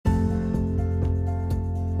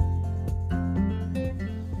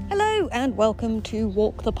and welcome to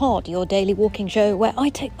Walk the Pod, your daily walking show where I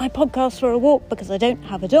take my podcast for a walk because I don't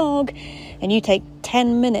have a dog, and you take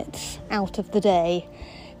 10 minutes out of the day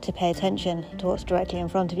to pay attention to what's directly in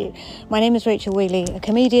front of you. My name is Rachel Wheely, a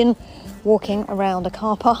comedian walking around a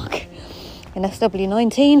car park in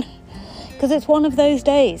SW19 because it's one of those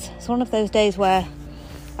days. It's one of those days where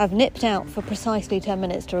I've nipped out for precisely 10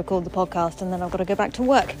 minutes to record the podcast, and then I've got to go back to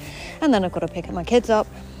work, and then I've got to pick my kids up,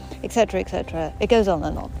 etc, etc. It goes on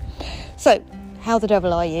and on. So, how the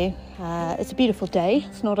devil are you? It's a beautiful day.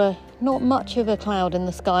 It's not much of a cloud in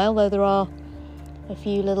the sky, although there are a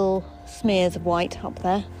few little smears of white up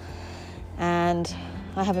there. And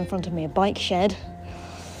I have in front of me a bike shed.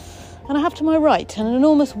 And I have to my right an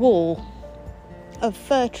enormous wall of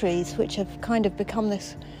fir trees, which have kind of become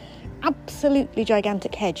this absolutely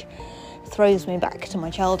gigantic hedge. Throws me back to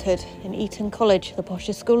my childhood in Eton College, the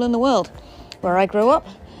poshest school in the world, where I grew up,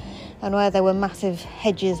 and where there were massive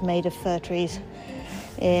hedges made of fir trees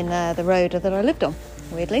in the road that I lived on,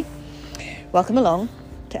 weirdly. Welcome along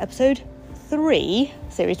to episode 3,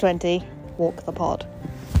 series 20, Walk the Pod.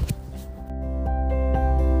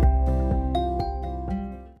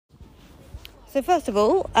 So first of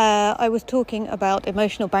all, I was talking about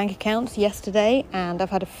emotional bank accounts yesterday, and I've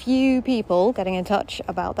had a few people getting in touch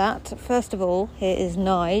about that. First of all, here is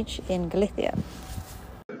Nige in Galicia.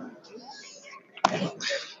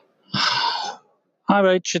 Hi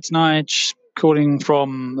Rach, it's Nige calling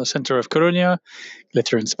from the centre of Coruña,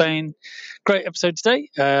 Galicia in Spain. Great episode today.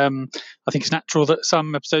 I think it's natural that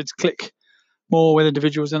some episodes click more with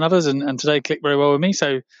individuals than others, and today clicked very well with me.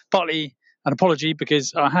 So partly an apology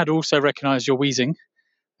because I had also recognised your wheezing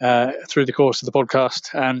through the course of the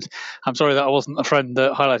podcast, and I'm sorry that I wasn't the friend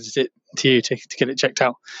that highlighted it to you to get it checked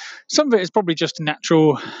out. Some of it is probably just a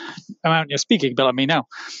natural amount you're speaking, but I mean now,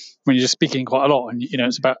 when you're just speaking quite a lot, and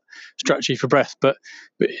it's about strategy for breath, but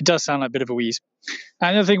it does sound like a bit of a wheeze.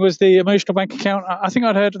 And the other thing was the emotional bank account. I think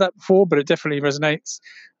I'd heard of that before, but it definitely resonates.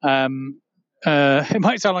 It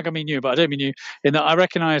might sound like I mean you, but I don't mean you, in that I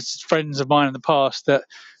recognise friends of mine in the past that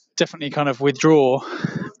definitely kind of withdraw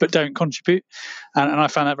but don't contribute, and I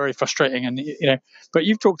found that very frustrating. And but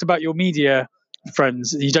you've talked about your media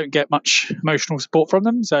friends, you don't get much emotional support from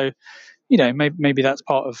them, so maybe that's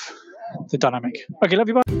part of the dynamic. Okay, love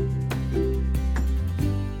you, bye.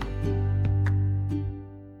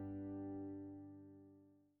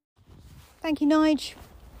 Thank you, Nige.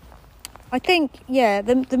 I think,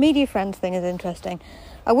 the media friends thing is interesting.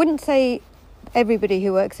 I wouldn't say everybody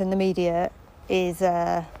who works in the media is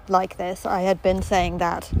like this. I had been saying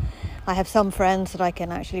that I have some friends that I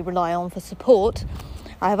can actually rely on for support.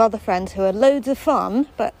 I have other friends who are loads of fun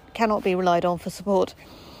but cannot be relied on for support.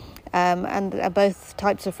 And both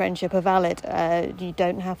types of friendship are valid. You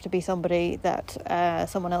don't have to be somebody that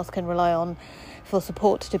someone else can rely on for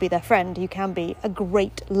support to be their friend. You can be a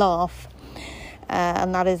great laugh,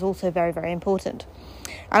 and that is also very, very important.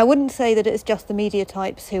 I wouldn't say that it's just the media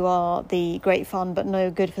types who are the great fun but no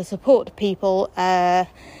good for support people.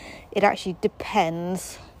 It actually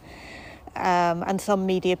depends. And some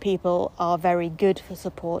media people are very good for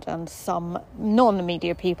support, and some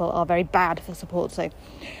non-media people are very bad for support, so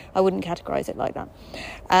I wouldn't categorise it like that.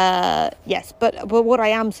 Yes, but what I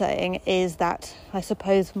am saying is that I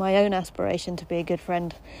suppose my own aspiration to be a good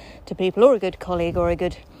friend to people, or a good colleague, or a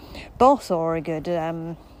good boss, or a good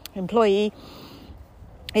employee,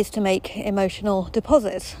 is to make emotional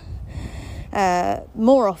deposits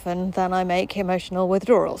more often than I make emotional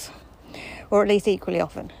withdrawals, or at least equally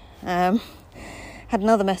often. Had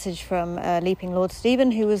another message from Leaping Lord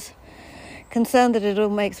Stephen, who was concerned that it all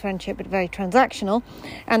makes friendship very transactional,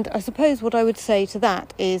 and I suppose what I would say to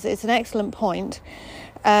that is it's an excellent point.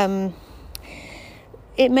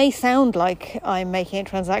 It may sound like I'm making it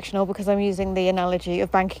transactional because I'm using the analogy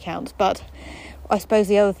of bank accounts, but I suppose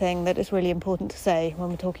the other thing that is really important to say when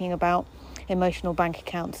we're talking about emotional bank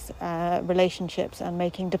accounts, relationships, and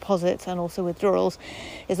making deposits and also withdrawals,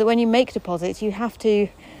 is that when you make deposits, you have to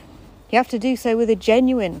do so with a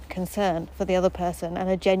genuine concern for the other person, and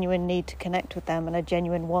a genuine need to connect with them, and a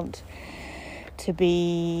genuine want to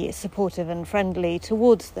be supportive and friendly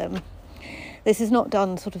towards them. This is not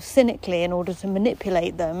done sort of cynically in order to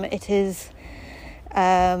manipulate them. It is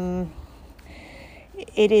kind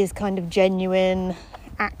of genuine,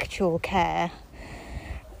 actual care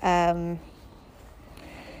for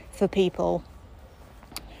people.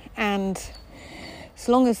 And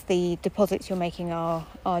so long as the deposits you're making are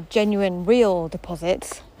genuine, real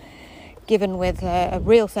deposits, given with a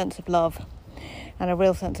real sense of love and a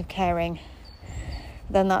real sense of caring,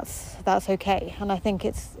 then that's okay. And I think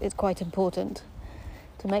it's quite important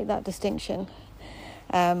to make that distinction.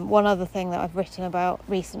 One other thing that I've written about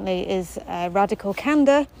recently is radical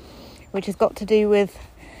candor, which has got to do with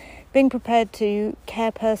being prepared to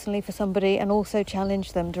care personally for somebody and also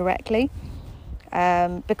challenge them directly.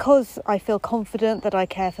 Because I feel confident that I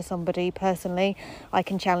care for somebody personally, I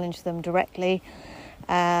can challenge them directly.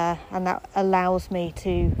 And that allows me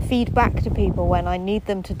to feed back to people when I need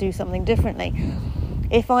them to do something differently.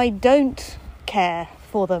 If I don't care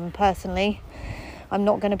for them personally, I'm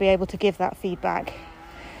not going to be able to give that feedback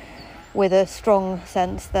with a strong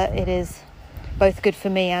sense that it is both good for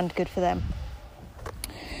me and good for them.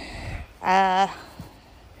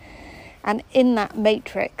 And in that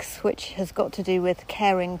matrix, which has got to do with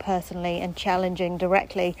caring personally and challenging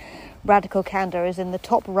directly, radical candor is in the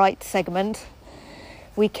top right segment.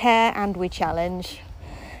 We care and we challenge,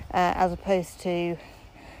 as opposed to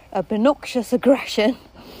obnoxious aggression,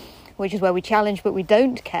 which is where we challenge but we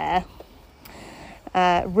don't care.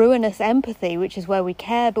 Ruinous empathy, which is where we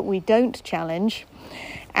care but we don't challenge.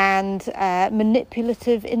 And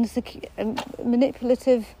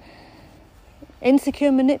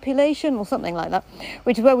insecure manipulation or something like that,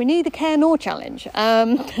 which is where we neither care nor challenge.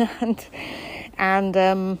 And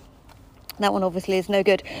that one obviously is no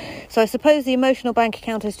good. So I suppose the emotional bank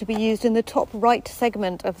account is to be used in the top right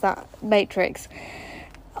segment of that matrix.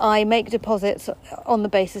 I make deposits on the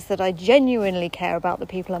basis that I genuinely care about the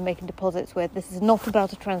people I'm making deposits with. This is not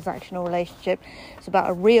about a transactional relationship. It's about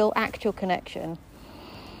a real, actual connection.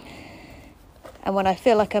 And when I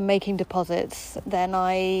feel like I'm making deposits, then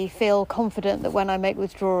I feel confident that when I make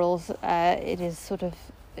withdrawals, it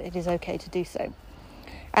is okay to do so.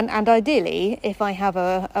 And ideally, if I have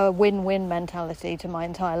a win-win mentality to my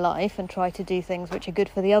entire life and try to do things which are good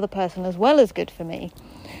for the other person as well as good for me,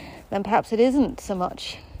 then perhaps it isn't so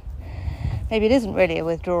much. Maybe it isn't really a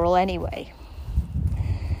withdrawal anyway.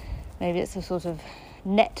 Maybe it's a sort of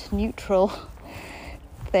net neutral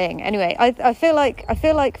thing. Anyway, I feel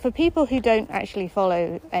like for people who don't actually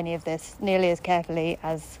follow any of this nearly as carefully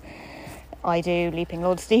as I do, Leaping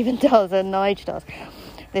Lord Stephen does and Nige does,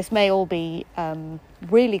 this may all be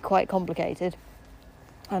really quite complicated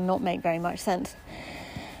and not make very much sense.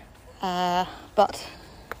 But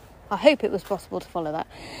I hope it was possible to follow that.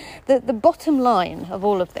 The bottom line of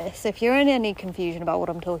all of this, if you're in any confusion about what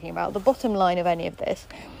I'm talking about, the bottom line of any of this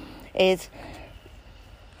is,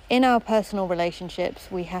 in our personal relationships,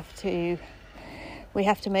 we have to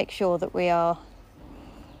make sure that we are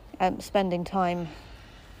spending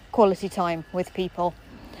quality time with people,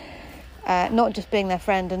 not just being their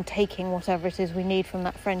friend and taking whatever it is we need from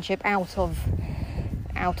that friendship out of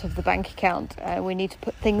the bank account. We need to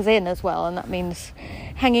put things in as well, and that means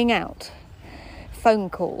hanging out, phone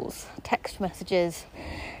calls, text messages,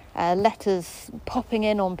 letters, popping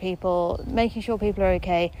in on people, making sure people are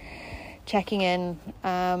okay, checking in,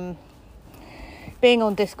 being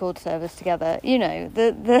on Discord servers together,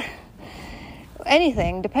 the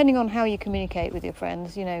anything, depending on how you communicate with your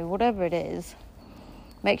friends, whatever it is,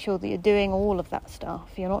 make sure that you're doing all of that stuff.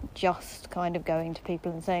 You're not just kind of going to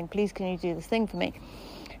people and saying, please can you do this thing for me?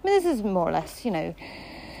 I mean, this is more or less,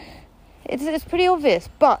 it's pretty obvious,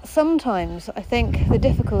 but sometimes I think the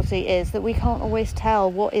difficulty is that we can't always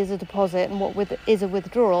tell what is a deposit and what is a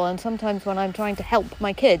withdrawal. And sometimes when I'm trying to help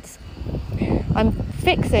my kids, I'm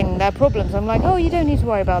fixing their problems. I'm like, oh, you don't need to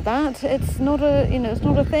worry about that. It's not a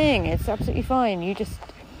thing. It's absolutely fine. You just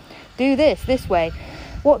do this way.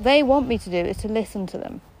 What they want me to do is to listen to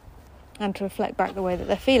them and to reflect back the way that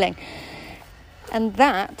they're feeling. And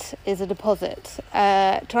that is a deposit.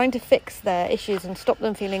 Trying to fix their issues and stop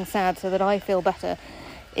them feeling sad so that I feel better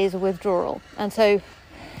is a withdrawal. And so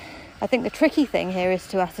I think the tricky thing here is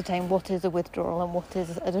to ascertain what is a withdrawal and what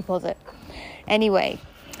is a deposit. Anyway,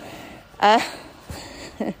 let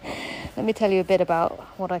me tell you a bit about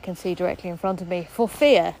what I can see directly in front of me for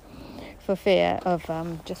fear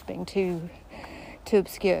of just being too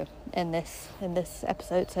obscure in this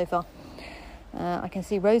episode so far. I can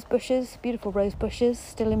see rose bushes, beautiful rose bushes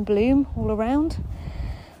still in bloom all around.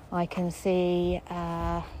 I can see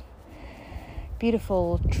a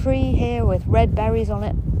beautiful tree here with red berries on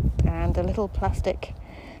it and a little plastic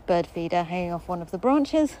bird feeder hanging off one of the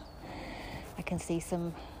branches. I can see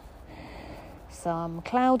some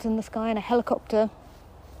clouds in the sky and a helicopter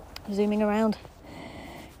zooming around,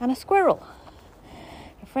 and a squirrel,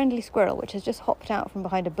 a friendly squirrel which has just hopped out from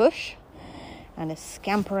behind a bush and is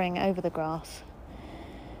scampering over the grass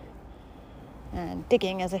and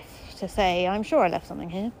digging as if to say, I'm sure I left something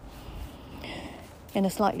here, in a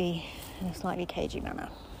slightly cagey manner.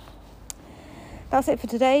 That's it for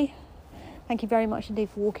today. Thank you very much indeed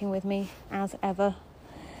for walking with me as ever.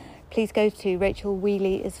 Please go to Rachel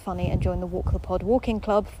Wheely is Funny and join the Walk the Pod Walking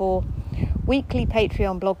Club for weekly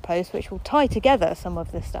Patreon blog posts, which will tie together some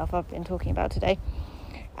of the stuff I've been talking about today,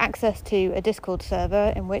 access to a Discord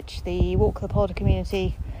server in which the Walk the Pod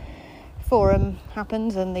community forum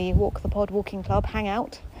happens and the Walk the Pod walking club hang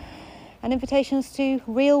out, and invitations to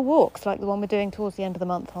real walks like the one we're doing towards the end of the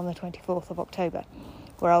month on the 24th of October,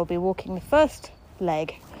 where I'll be walking the first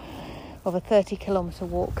leg of a 30-kilometre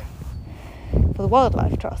walk for the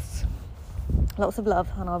Wildlife Trusts. Lots of love,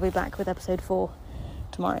 and I'll be back with episode 4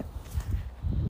 tomorrow.